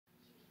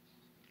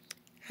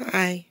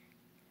Hi.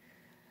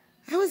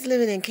 I was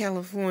living in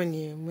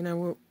California when I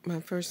wrote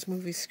my first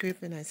movie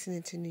script and I sent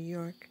it to New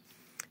York.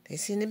 They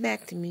sent it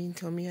back to me and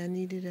told me I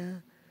needed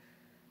a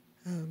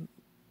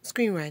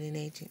screenwriting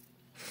agent.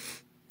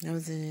 That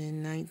was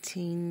in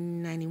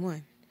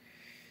 1991.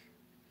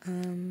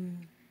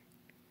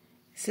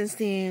 Since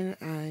then,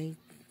 I've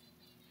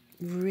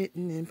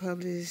written and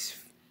published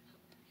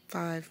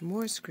 5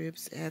 more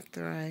scripts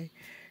after I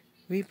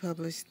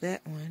republished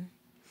that one.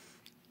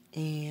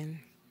 And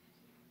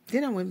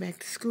then I went back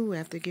to school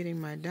after getting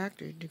my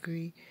doctorate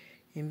degree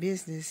in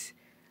business.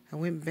 I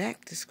went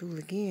back to school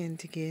again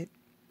to get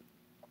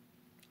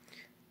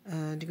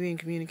a degree in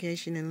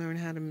communication and learn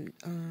how to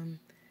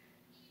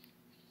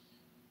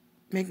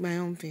make my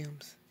own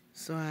films.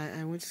 So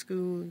I went to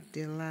school,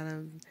 took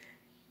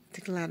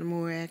a lot of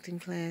more acting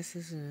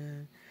classes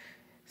and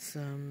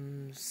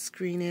some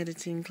screen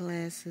editing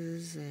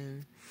classes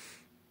and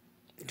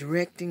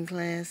directing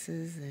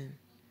classes, and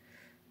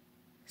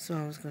so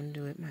I was going to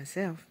do it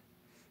myself.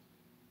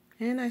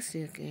 And I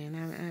still can.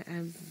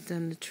 I've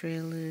done the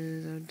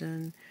trailers, I've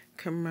done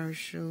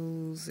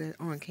commercials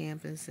on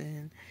campus,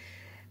 and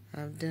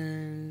I've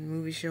done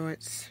movie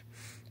shorts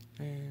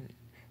and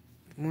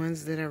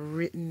ones that I've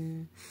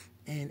written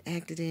and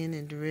acted in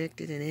and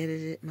directed and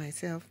edited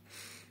myself.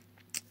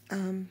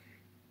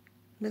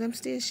 But I'm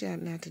still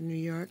shouting out to New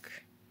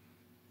York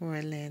or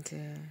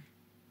Atlanta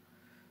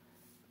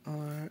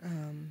or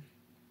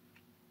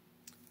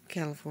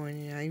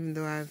California, even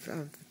though I've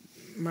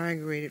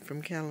migrated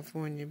from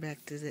California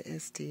back to the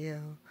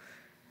STL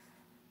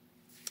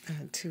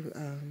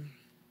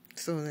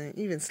so that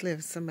even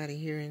Sliff, somebody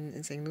here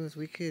in St. Louis,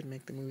 we could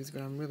make the movies,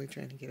 but I'm really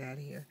trying to get out of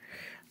here.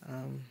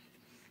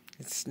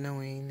 It's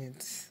snowing,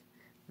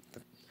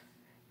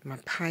 my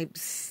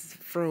pipes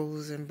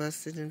froze and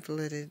busted and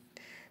flooded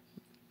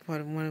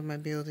part of one of my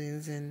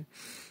buildings, and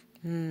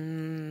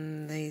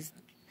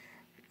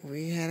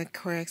we had a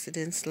car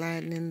accident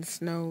sliding in the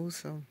snow,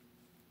 so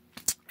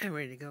I'm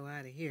ready to go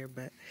out of here.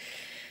 But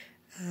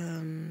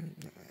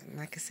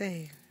like I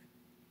say,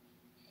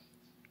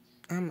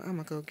 I'm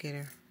a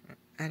go-getter.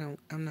 I'm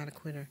not a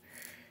quitter.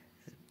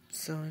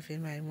 So if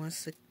anybody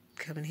wants to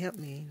come and help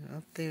me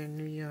up there in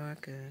New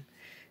York or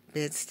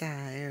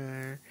Bed-Stuy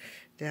or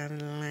down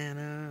in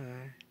Atlanta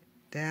or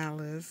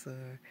Dallas,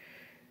 or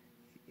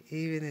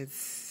even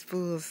it's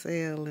Full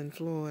Sail in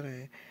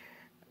Florida,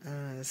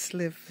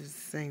 Sliff in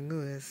St.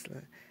 Louis,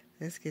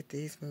 let's get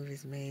these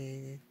movies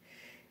made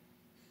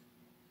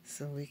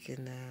so I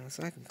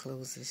can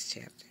close this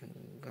chapter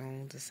and go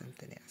on to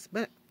something else.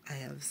 But I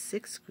have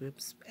 6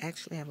 scripts.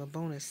 Actually, I have a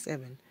bonus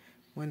 7,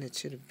 one that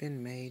should have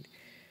been made.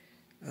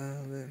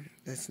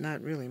 That's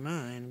not really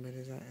mine, but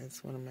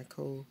it's one of my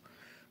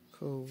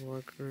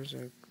co-workers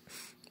or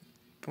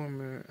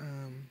former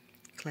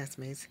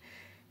classmates.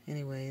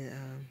 Anyway,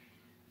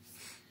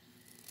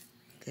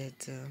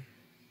 that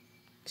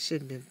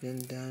should have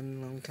been done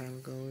a long time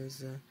ago.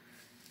 Is a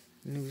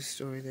news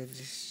story that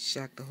just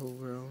shocked the whole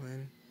world,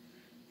 and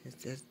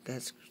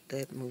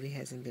that movie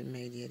hasn't been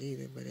made yet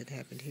either, but it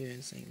happened here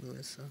in St.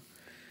 Louis. So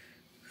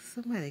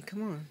somebody,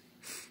 come on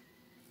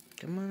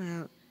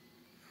out.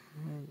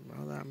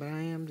 But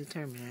I am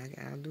determined.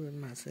 I'll do it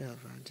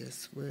myself. I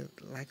just would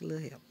like a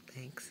little help.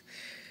 Thanks.